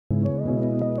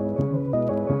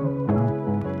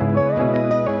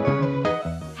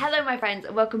friends,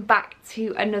 and welcome back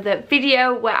to another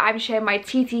video where I'm sharing my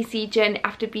TTC journey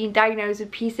after being diagnosed with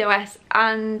PCOS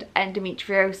and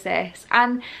endometriosis.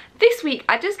 And this week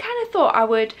I just kind of thought I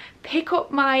would pick up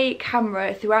my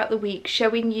camera throughout the week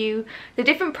showing you the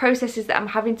different processes that I'm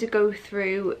having to go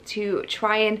through to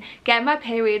try and get my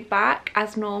period back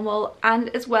as normal, and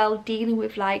as well dealing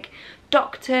with like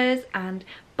doctors and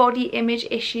body image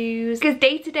issues, because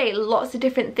day to day lots of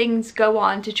different things go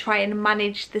on to try and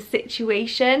manage the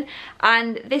situation.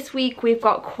 And this week we've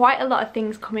got quite a lot of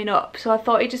things coming up, so I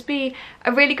thought it'd just be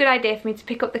a really good idea for me to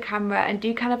pick up the camera and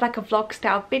do kind of like a vlog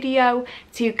style video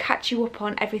to catch you up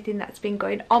on everything that's been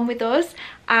going on with us.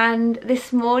 And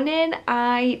this morning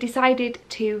I decided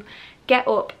to get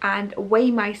up and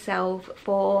weigh myself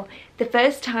for the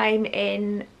first time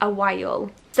in a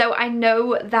while. So I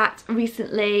know that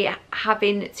recently,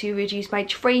 having to reduce my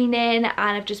training, and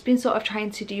I've just been sort of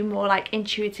trying to do more like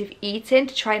intuitive eating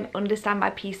to try and understand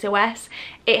my PCOS,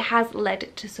 it has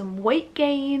led to some weight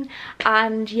gain.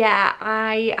 And yeah,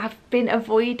 I have been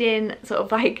avoiding sort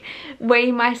of like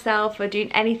weighing myself or doing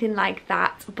anything like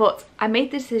that, but I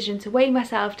made the decision to weigh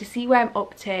myself to see where I'm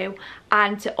up to,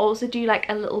 and to also do like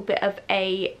a little bit of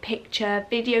a picture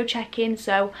video check-in.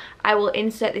 So I will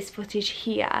insert this footage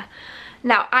here.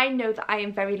 Now, I know that I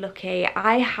am very lucky.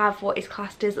 I have what is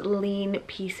classed as lean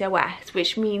PCOS,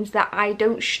 which means that I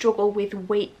don't struggle with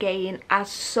weight gain as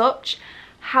such.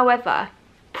 However,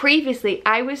 previously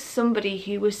I was somebody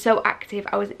who was so active.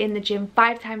 I was in the gym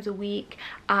 5 times a week,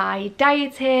 I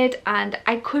dieted, and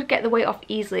I could get the weight off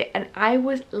easily, and I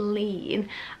was lean.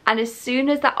 And as soon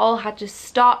as that all had to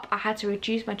stop, I had to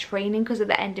reduce my training because of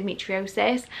the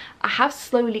endometriosis. I have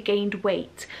slowly gained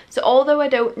weight, so although I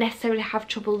don't necessarily have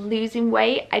trouble losing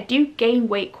weight, I do gain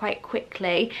weight quite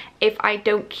quickly if I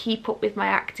don't keep up with my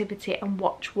activity and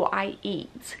watch what I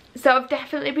eat. So I've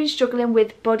definitely been struggling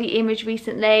with body image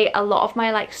recently. A lot of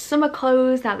my like summer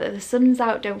clothes, now that the sun's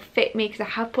out, don't fit me because I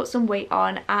have put some weight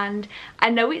on, and I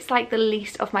know it's like the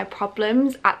least of my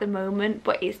problems at the moment,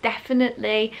 but it's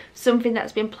definitely something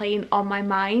that's been playing on my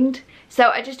mind. So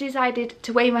I just decided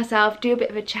to weigh myself, do a bit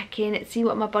of a check-in, see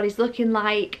what my body's looking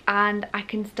like, and I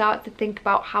can start to think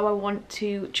about how I want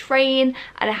to train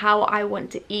and how I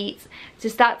want to eat to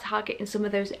start targeting some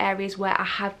of those areas where I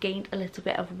have gained a little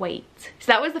bit of weight.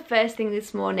 So that was the first thing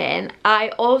this morning. I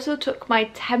also took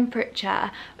my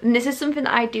temperature, and this is something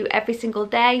that I do every single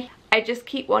day. I just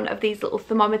keep one of these little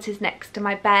thermometers next to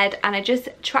my bed, and I just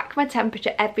track my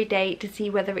temperature every day to see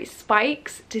whether it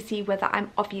spikes, to see whether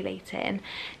I'm ovulating.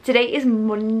 Today is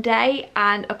Monday,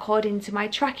 and according to my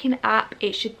tracking app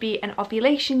it should be an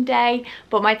ovulation day,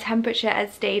 but my temperature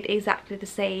has stayed exactly the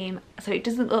same, so it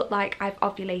doesn't look like I've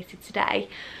ovulated today.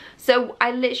 So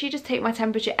I literally just take my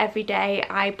temperature every day.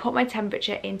 I put my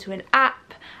temperature into an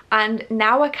app, and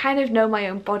now I kind of know my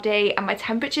own body, and my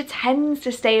temperature tends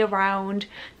to stay around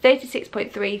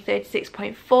 36.3,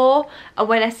 36.4, and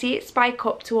when I see it spike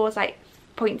up towards like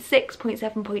 0.6,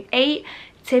 0.7, 0.8,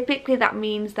 typically that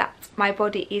means that my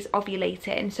body is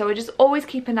ovulating. So I just always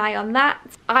keep an eye on that.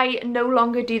 I no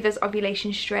longer do those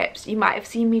ovulation strips. You might have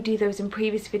seen me do those in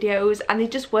previous videos and they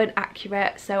just weren't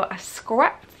accurate, so I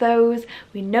scrapped those.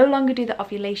 We no longer do the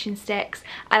ovulation sticks,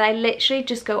 and I literally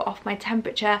just go off my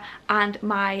temperature and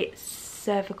my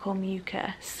cervical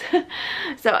mucus.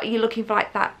 So you're looking for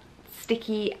like that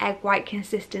sticky egg white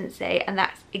consistency, and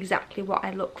that's exactly what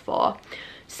I look for.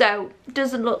 So it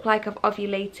doesn't look like I've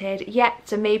ovulated yet,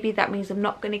 so maybe that means I'm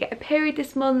not going to get a period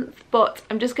this month, but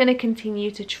I'm just going to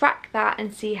continue to track that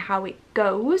and see how it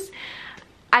goes.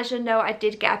 As you know, I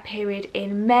did get a period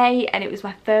in May, and it was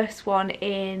my first one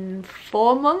in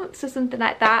 4 months or something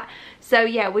like that. So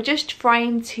yeah, we're just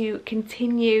trying to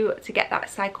continue to get that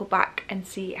cycle back and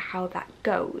see how that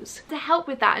goes. To help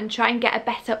with that and try and get a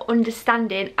better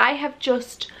understanding, I have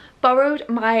just borrowed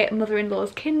my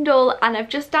mother-in-law's Kindle, and I've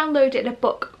just downloaded a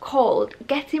book called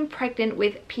Getting Pregnant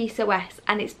with PCOS,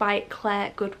 and it's by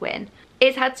Claire Goodwin.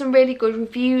 It's had some really good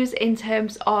reviews in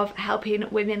terms of helping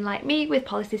women like me with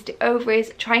polycystic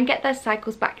ovaries try and get their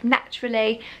cycles back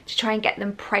naturally to try and get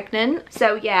them pregnant.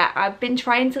 So yeah, I've been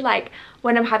trying to, like,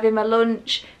 when I'm having my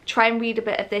lunch, try and read a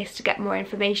bit of this to get more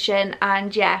information,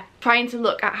 and yeah, trying to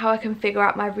look at how I can figure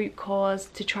out my root cause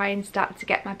to try and start to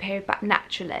get my period back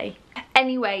naturally.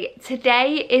 Anyway,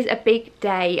 today is a big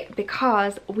day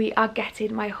because we are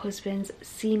getting my husband's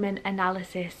semen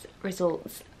analysis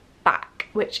results back,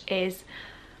 which is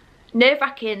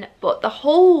nerve-wracking, but the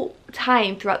whole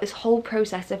time throughout this whole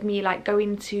process of me like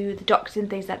going to the doctor and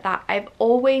things like that, I've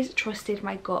always trusted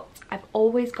my gut. I've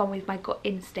always gone with my gut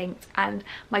instinct, and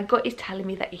my gut is telling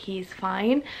me that he's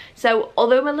fine. So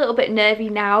although I'm a little bit nervy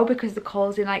now because the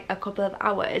call's in like a couple of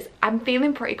hours, I'm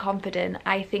feeling pretty confident.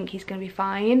 I think he's gonna be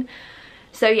fine.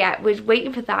 So yeah, we're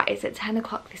waiting for that. It's at 10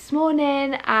 o'clock this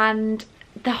morning, and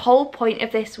the whole point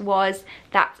of this was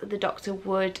that the doctor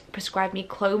would prescribe me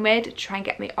Clomid to try and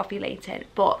get me ovulated,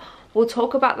 but we'll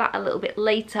talk about that a little bit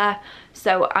later.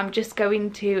 So I'm just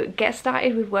going to get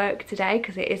started with work today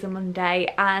because it is a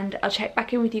Monday, and I'll check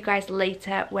back in with you guys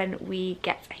later when we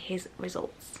get his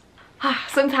results.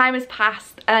 Some time has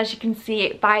passed, and as you can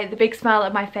see by the big smile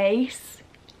on my face,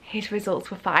 his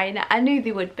results were fine. I knew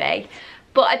they would be.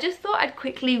 But I just thought I'd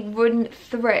quickly run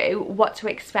through what to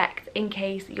expect in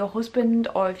case your husband,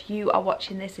 or if you are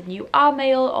watching this and you are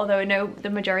male, although I know the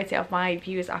majority of my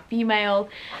viewers are female,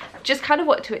 just kind of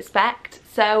what to expect.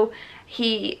 So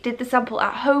he did the sample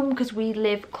at home because we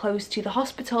live close to the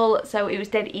hospital, so it was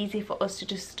dead easy for us to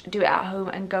just do it at home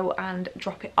and go and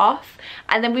drop it off.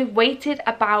 And then we've waited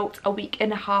about a week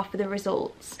and a half for the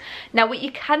results. Now what you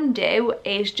can do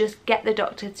is just get the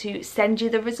doctor to send you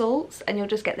the results and you'll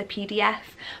just get the PDF,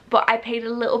 but I paid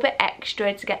a little bit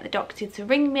extra to get the doctor to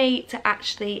ring me to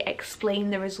actually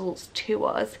explain the results to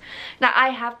us. Now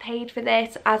I have paid for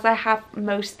this, as I have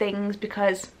most things,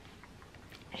 because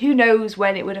who knows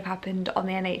when it would have happened on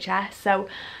the NHS. So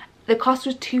the cost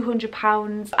was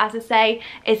 £200. As I say,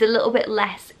 it's a little bit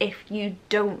less if you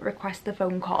don't request the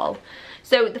phone call.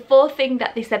 So the fourth thing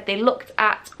that they said they looked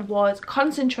at was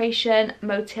concentration,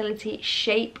 motility,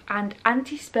 shape, and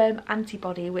anti-sperm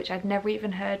antibody, which I'd never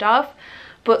even heard of.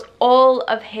 But all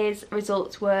of his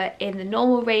results were in the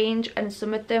normal range, and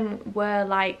some of them were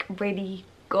like really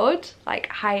good, like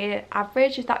higher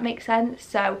average, if that makes sense.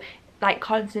 So like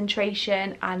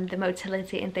concentration and the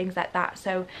motility and things like that.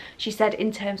 So she said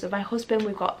in terms of my husband,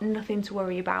 we've got nothing to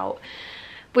worry about,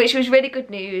 which was really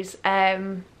good news,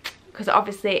 because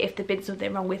obviously if there'd been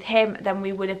something wrong with him, then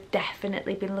we would have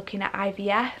definitely been looking at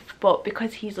IVF. But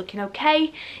because he's looking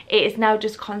okay, it is now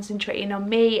just concentrating on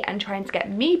me and trying to get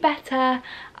me better.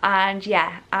 And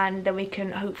yeah, and then we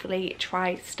can hopefully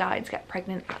try starting to get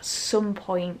pregnant at some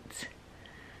point,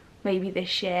 maybe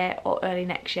this year or early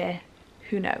next year.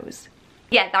 Who knows?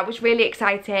 Yeah, that was really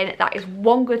exciting. That is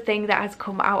one good thing that has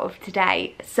come out of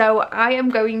today. So I am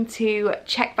going to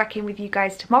check back in with you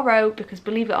guys tomorrow, because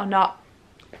believe it or not,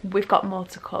 we've got more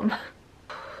to come.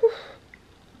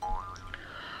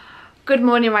 Good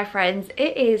morning, my friends.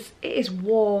 It is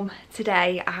warm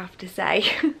today, I have to say.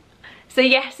 So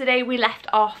yesterday we left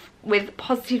off with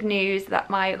positive news that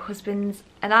my husband's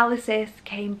analysis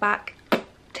came back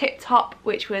tip top,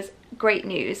 which was great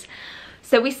news.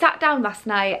 So we sat down last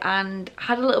night and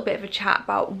had a little bit of a chat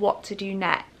about what to do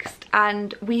next,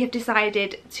 and we have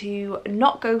decided to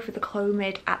not go for the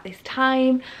Clomid at this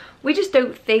time. We just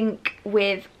don't think,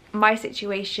 with my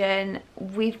situation,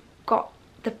 we've got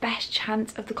the best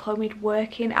chance of the Clomid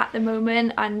working at the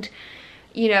moment. And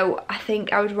you know, I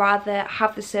think I would rather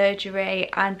have the surgery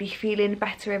and be feeling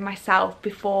better in myself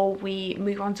before we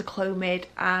move on to Clomid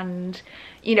and,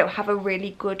 you know, have a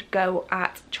really good go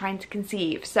at trying to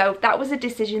conceive. So that was a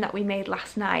decision that we made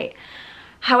last night.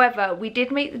 However, we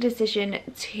did make the decision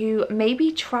to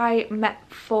maybe try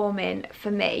metformin for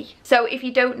me. So if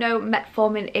you don't know,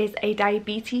 metformin is a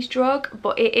diabetes drug,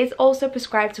 but it is also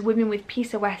prescribed to women with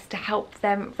PCOS to help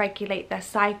them regulate their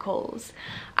cycles.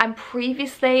 And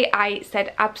previously I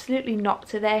said absolutely not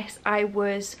to this. I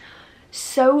was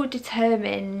so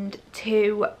determined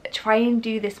to try and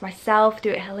do this myself, do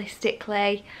it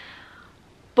holistically,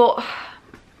 but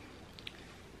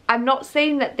I'm not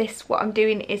saying that what I'm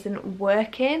doing isn't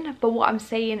working, but what I'm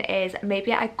saying is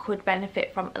maybe I could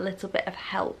benefit from a little bit of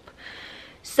help.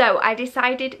 So I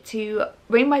decided to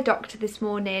ring my doctor this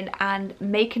morning and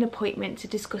make an appointment to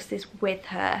discuss this with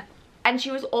her. And she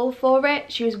was all for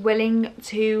it. She was willing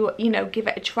to, you know, give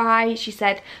it a try. She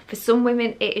said for some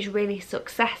women it is really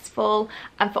successful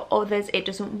and for others it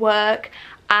doesn't work.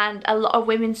 And a lot of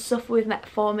women suffer with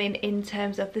metformin in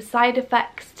terms of the side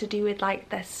effects to do with like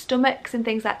their stomachs and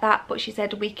things like that. But she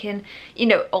said we can, you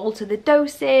know, alter the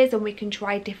doses and we can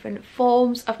try different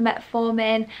forms of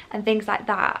metformin and things like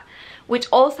that, which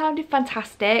all sounded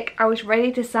fantastic. I was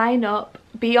ready to sign up,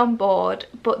 be on board.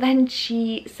 But then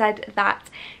she said that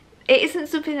it isn't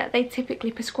something that they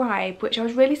typically prescribe, which I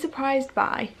was really surprised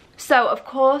by. So of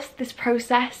course this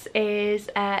process is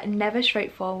never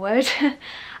straightforward.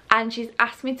 And she's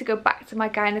asked me to go back to my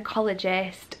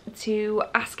gynecologist to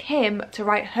ask him to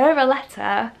write her a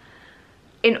letter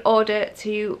in order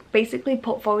to basically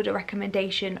put forward a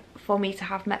recommendation for me to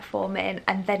have metformin,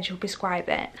 and then she'll prescribe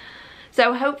it.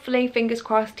 So hopefully, fingers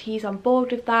crossed, he's on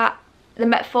board with that. The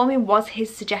metformin was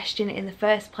his suggestion in the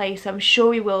first place, so I'm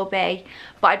sure he will be,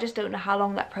 but I just don't know how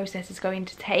long that process is going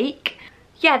to take.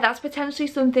 Yeah, that's potentially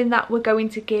something that we're going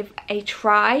to give a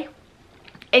try.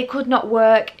 It could not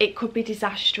work, it could be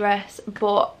disastrous,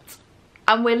 but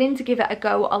I'm willing to give it a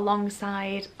go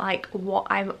alongside like what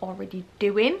I'm already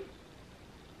doing.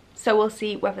 So we'll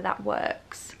see whether that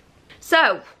works.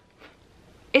 So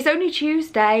it's only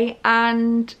Tuesday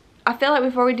and I feel like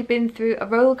we've already been through a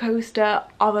roller coaster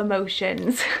of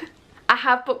emotions. I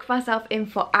have booked myself in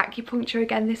for acupuncture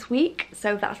again this week,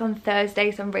 so that's on Thursday,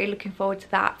 so I'm really looking forward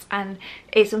to that, and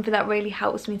it's something that really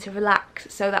helps me to relax,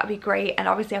 so that'll be great. And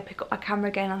obviously I'll pick up my camera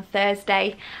again on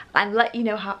Thursday and let you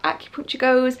know how acupuncture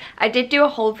goes. I did do a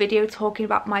whole video talking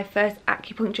about my first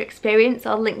acupuncture experience,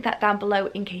 so I'll link that down below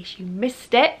in case you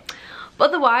missed it.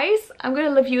 But otherwise, I'm going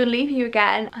to love you and leave you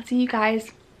again. I'll see you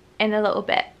guys in a little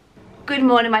bit. Good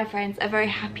morning, my friends. A very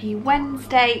happy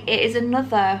Wednesday. It is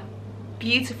another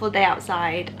beautiful day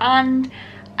outside, and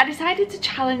I decided to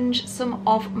challenge some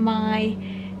of my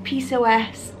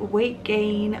PCOS weight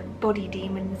gain body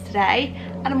demons today,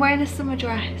 and I'm wearing a summer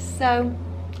dress, so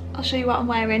I'll show you what I'm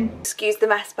wearing. Excuse the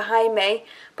mess behind me,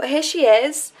 but here she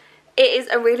is. It is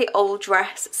a really old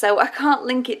dress, so I can't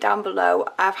link it down below.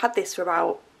 I've had this for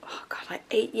about, oh god, like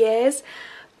 8 years,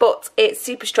 but it's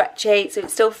super stretchy, so it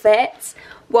still fits.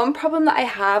 One problem that I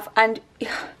have, and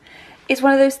it's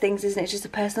one of those things, isn't it? It's just a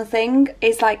personal thing.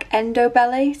 It's like endo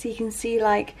belly, so you can see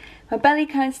like my belly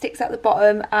kind of sticks out the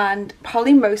bottom, and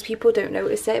probably most people don't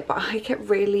notice it, but I get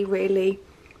really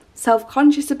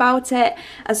self-conscious about it,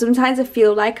 and sometimes I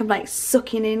feel like I'm like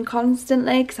sucking in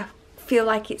constantly because I feel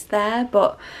like it's there.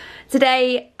 But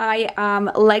today I am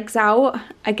legs out.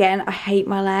 Again, I hate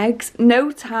my legs.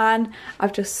 No tan.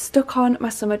 I've just stuck on my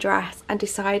summer dress and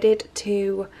decided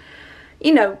to,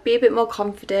 you know, be a bit more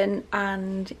confident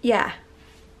and yeah,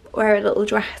 wear a little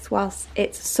dress whilst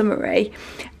it's summery.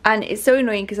 And it's so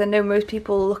annoying because I know most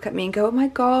people look at me and go, oh my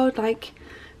god, like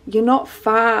you're not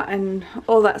fat and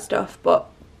all that stuff, but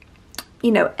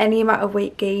you know, any amount of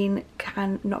weight gain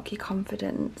can knock your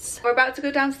confidence. We're about to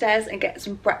go downstairs and get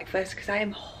some breakfast because I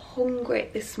am hungry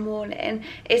this morning.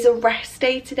 It's a rest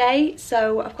day today,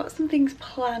 so I've got some things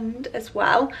planned as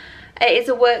well. It is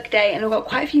a work day and I've got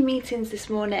quite a few meetings this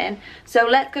morning, so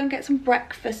let's go and get some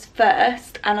breakfast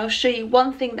first, and I'll show you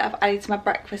one thing that I've added to my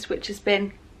breakfast which has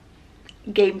been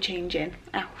game changing.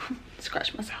 Ow,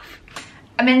 scratched myself.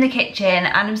 I'm in the kitchen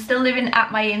and I'm still living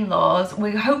at my in-laws.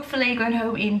 We're hopefully going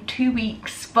home in 2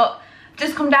 weeks, but I've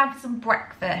just come down for some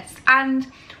breakfast. And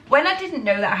when I didn't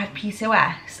know that I had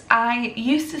PCOS, I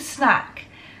used to snack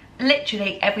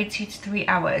literally every 2 to 3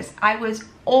 hours. I was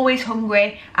always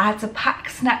hungry. I had to pack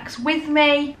snacks with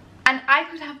me, and I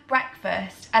could have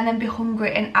breakfast and then be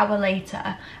hungry an hour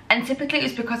later. And typically it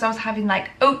was because I was having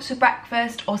like oats for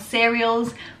breakfast or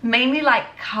cereals, mainly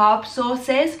like carb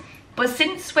sources. But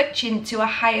since switching to a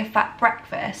higher fat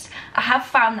breakfast, I have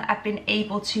found that I've been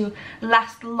able to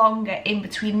last longer in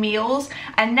between meals,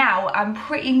 and now I'm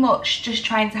pretty much just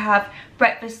trying to have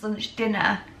breakfast, lunch,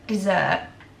 dinner, dessert.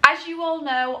 As you all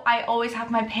know, I always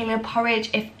have my paleo porridge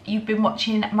if you've been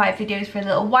watching my videos for a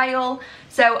little while.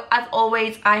 So as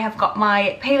always, I have got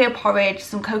my paleo porridge,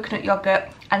 some coconut yogurt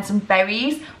and some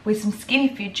berries with some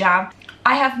skinny food jam.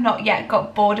 I have not yet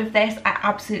got bored of this. I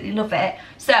absolutely love it.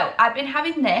 So I've been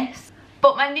having this,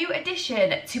 but my new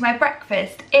addition to my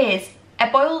breakfast is a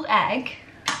boiled egg,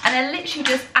 and I literally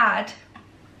just add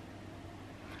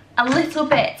a little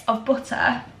bit of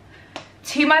butter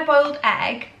to my boiled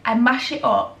egg and mash it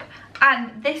up.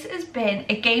 And this has been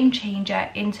a game changer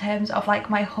in terms of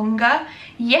like my hunger.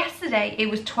 Yesterday it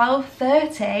was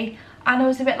 12:30 and I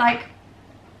was a bit like,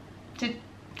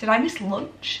 did I miss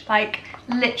lunch? Like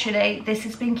literally this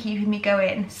has been keeping me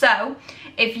going. So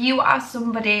if you are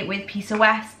somebody with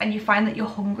PCOS and you find that you're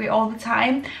hungry all the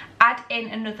time, add in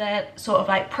another sort of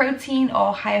like protein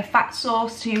or higher fat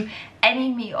source to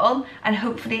any meal, and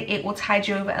hopefully it will tide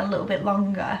you over a little bit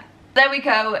longer. There we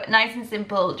go, nice and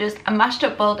simple, just a mashed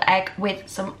up boiled egg with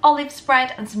some olive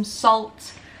spread and some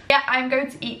salt. Yeah, I'm going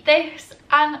to eat this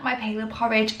and my paleo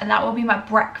porridge, and that will be my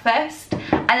breakfast.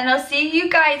 And then I'll see you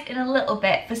guys in a little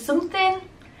bit for something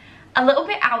a little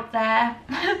bit out there.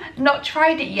 Not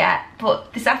tried it yet,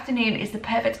 but this afternoon is the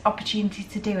perfect opportunity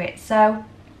to do it. So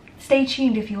stay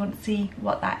tuned if you want to see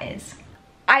what that is.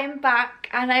 I am back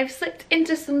and I've slipped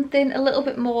into something a little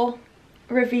bit more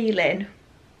revealing,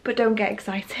 but don't get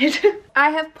excited.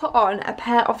 I have put on a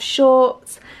pair of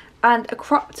shorts and a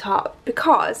crop top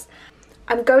because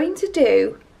I'm going to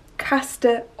do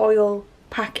castor oil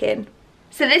packing.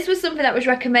 So this was something that was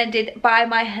recommended by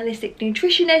my holistic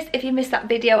nutritionist. If you missed that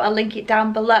video, I'll link it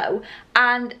down below.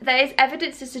 And there is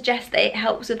evidence to suggest that it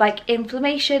helps with like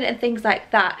inflammation and things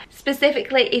like that.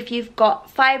 Specifically if you've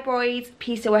got fibroids,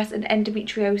 PCOS and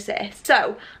endometriosis.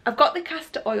 So I've got the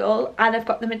castor oil and I've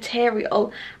got the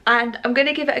material and I'm going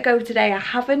to give it a go today. I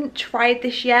haven't tried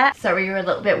this yet. Sorry, you're a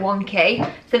little bit wonky.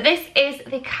 So this is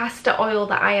the castor oil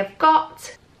that I have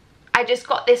got. I just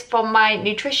got this from my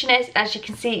nutritionist. As you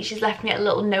can see, she's left me a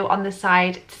little note on the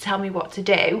side to tell me what to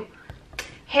do.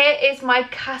 Here is my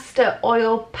castor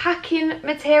oil packing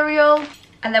material.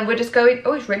 And then we're just going,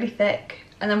 oh, it's really thick.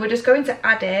 And then we're just going to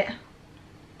add it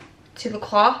to the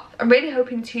cloth. I'm really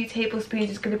hoping 2 tablespoons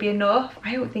is going to be enough.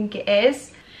 I don't think it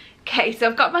is. Okay, so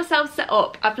I've got myself set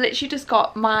up. I've literally just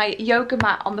got my yoga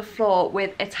mat on the floor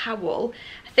with a towel.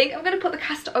 I think I'm going to put the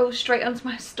castor oil straight onto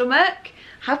my stomach.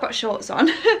 I've got shorts on.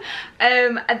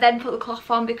 And then put the cloth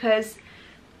on, because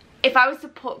if I was to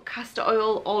put castor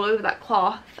oil all over that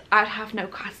cloth, I'd have no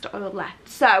castor oil left.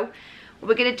 So what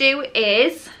we're going to do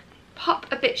is pop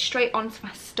a bit straight onto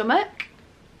my stomach.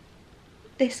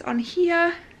 This on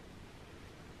here.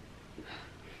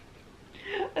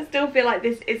 I still feel like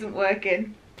this isn't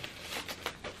working.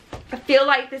 I feel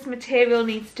like this material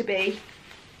needs to be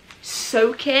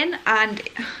soaking and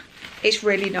it's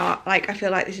really not. Like, I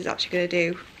feel like this is actually going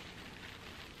to do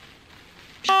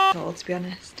all, to be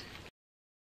honest.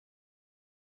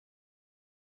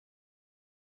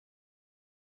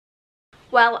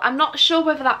 Well, I'm not sure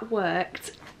whether that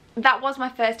worked. That was my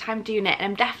first time doing it and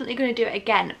I'm definitely going to do it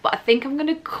again, but I think I'm going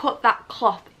to cut that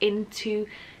cloth into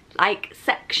like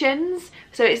sections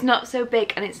so it's not so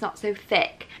big and it's not so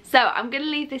thick. So I'm going to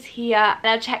leave this here and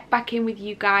I'll check back in with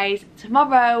you guys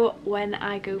tomorrow when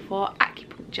I go for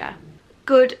acupuncture.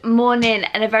 Good morning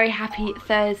and a very happy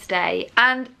Thursday,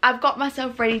 and I've got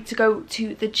myself ready to go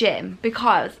to the gym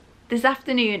because this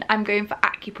afternoon I'm going for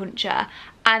acupuncture.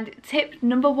 And tip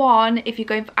number 1, if you're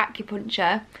going for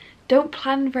acupuncture, don't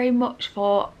plan very much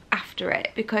for after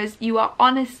it, because you are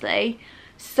honestly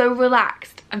so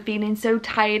relaxed and feeling so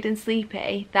tired and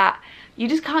sleepy that you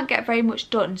just can't get very much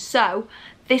done. So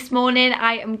this morning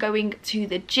I am going to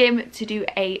the gym to do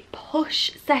a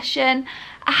push session.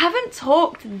 I haven't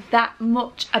talked that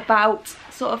much about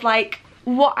sort of like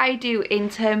what I do in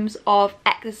terms of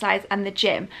exercise and the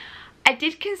gym. I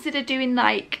did consider doing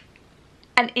like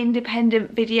an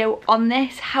independent video on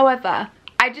this, however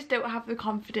I just don't have the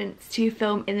confidence to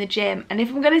film in the gym, and if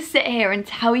I'm going to sit here and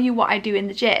tell you what I do in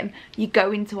the gym, you're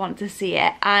going to want to see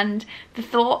it. And the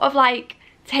thought of like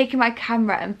taking my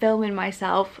camera and filming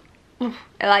myself, it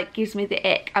like gives me the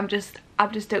ick. I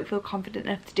just don't feel confident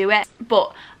enough to do it.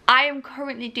 But I am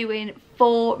currently doing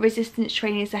 4 resistance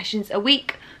training sessions a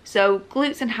week. So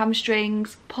glutes and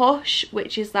hamstrings, push,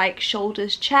 which is like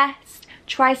shoulders, chest,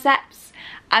 triceps.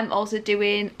 I'm also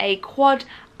doing a quad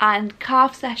and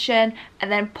calf session,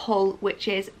 and then pull, which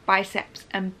is biceps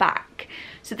and back.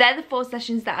 So they're the 4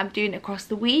 sessions that I'm doing across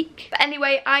the week. But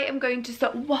anyway, I am going to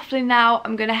stop waffling now.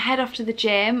 I'm going to head off to the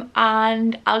gym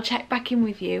and I'll check back in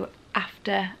with you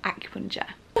after acupuncture.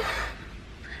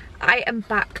 I am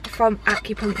back from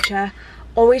acupuncture.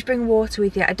 Always bring water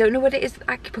with you. I don't know what it is with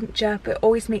acupuncture, but it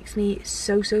always makes me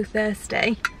so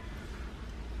thirsty.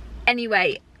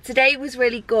 Anyway, today was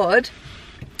really good.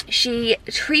 She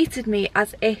treated me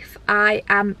as if I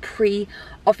am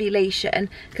pre-ovulation,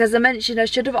 because as I mentioned, I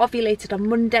should have ovulated on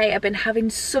Monday. I've been having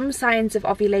some signs of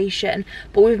ovulation,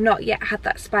 but we've not yet had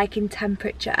that spike in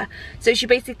temperature. So she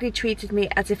basically treated me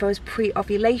as if I was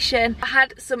pre-ovulation. I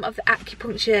had some of the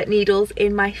acupuncture needles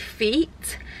in my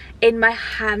feet, in my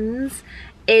hands,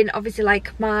 in obviously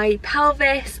like my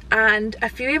pelvis, and a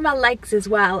few in my legs as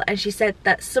well. And she said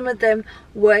that some of them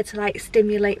were to like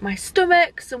stimulate my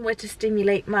stomach, some were to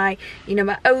stimulate my, you know,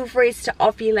 my ovaries to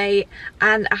ovulate,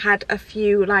 and I had a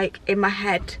few like in my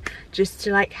head just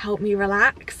to like help me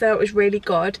relax. So it was really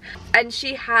good. And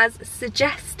she has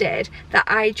suggested that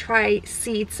I try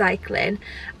seed cycling,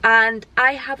 and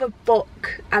I have a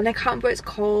book and I can't remember what it's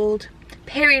called,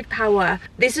 Period Power.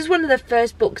 This is one of the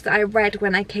first books that I read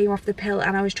when I came off the pill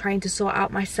and I was trying to sort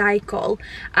out my cycle,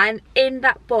 and in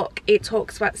that book it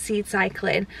talks about seed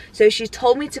cycling. So she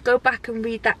told me to go back and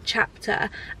read that chapter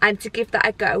and to give that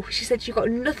a go. She said you've got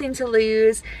nothing to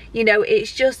lose, you know,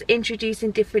 it's just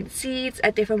introducing different seeds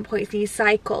at different points in your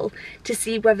cycle to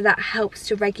see whether that helps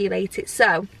to regulate it.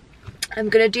 So I'm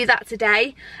going to do that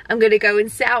today. I'm going to go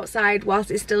and sit outside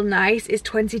whilst it's still nice. It's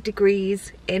 20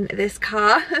 degrees in this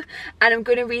car. And I'm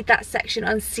going to read that section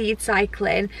on seed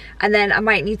cycling. And then I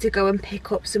might need to go and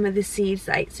pick up some of the seeds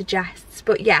that it suggests.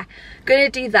 But yeah, going to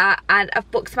do that. And I've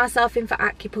booked myself in for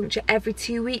acupuncture every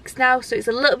 2 weeks now. So it's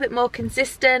a little bit more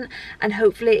consistent. And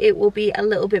hopefully it will be a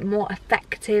little bit more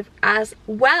effective as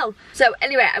well. So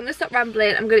anyway, I'm going to stop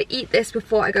rambling. I'm going to eat this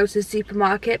before I go to the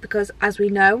supermarket. Because as we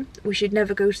know, we should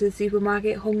never go to the supermarket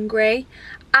hungry.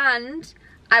 And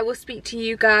I will speak to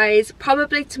you guys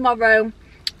probably tomorrow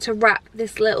to wrap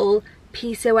this little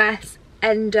PCOS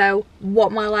endo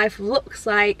what my life looks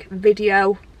like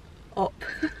video up.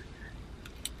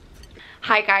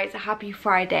 Hi guys, happy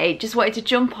Friday. Just wanted to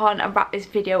jump on and wrap this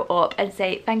video up and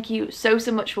say thank you so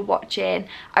much for watching.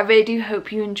 I really do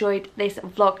hope you enjoyed this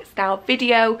vlog style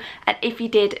video, and if you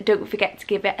did, don't forget to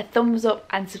give it a thumbs up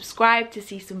and subscribe to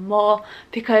see some more,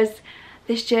 because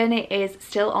this journey is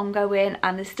still ongoing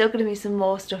and there's still going to be some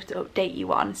more stuff to update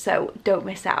you on, so don't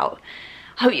miss out.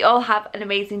 Hope you all have an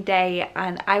amazing day,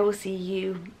 and I will see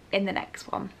you in the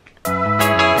next one.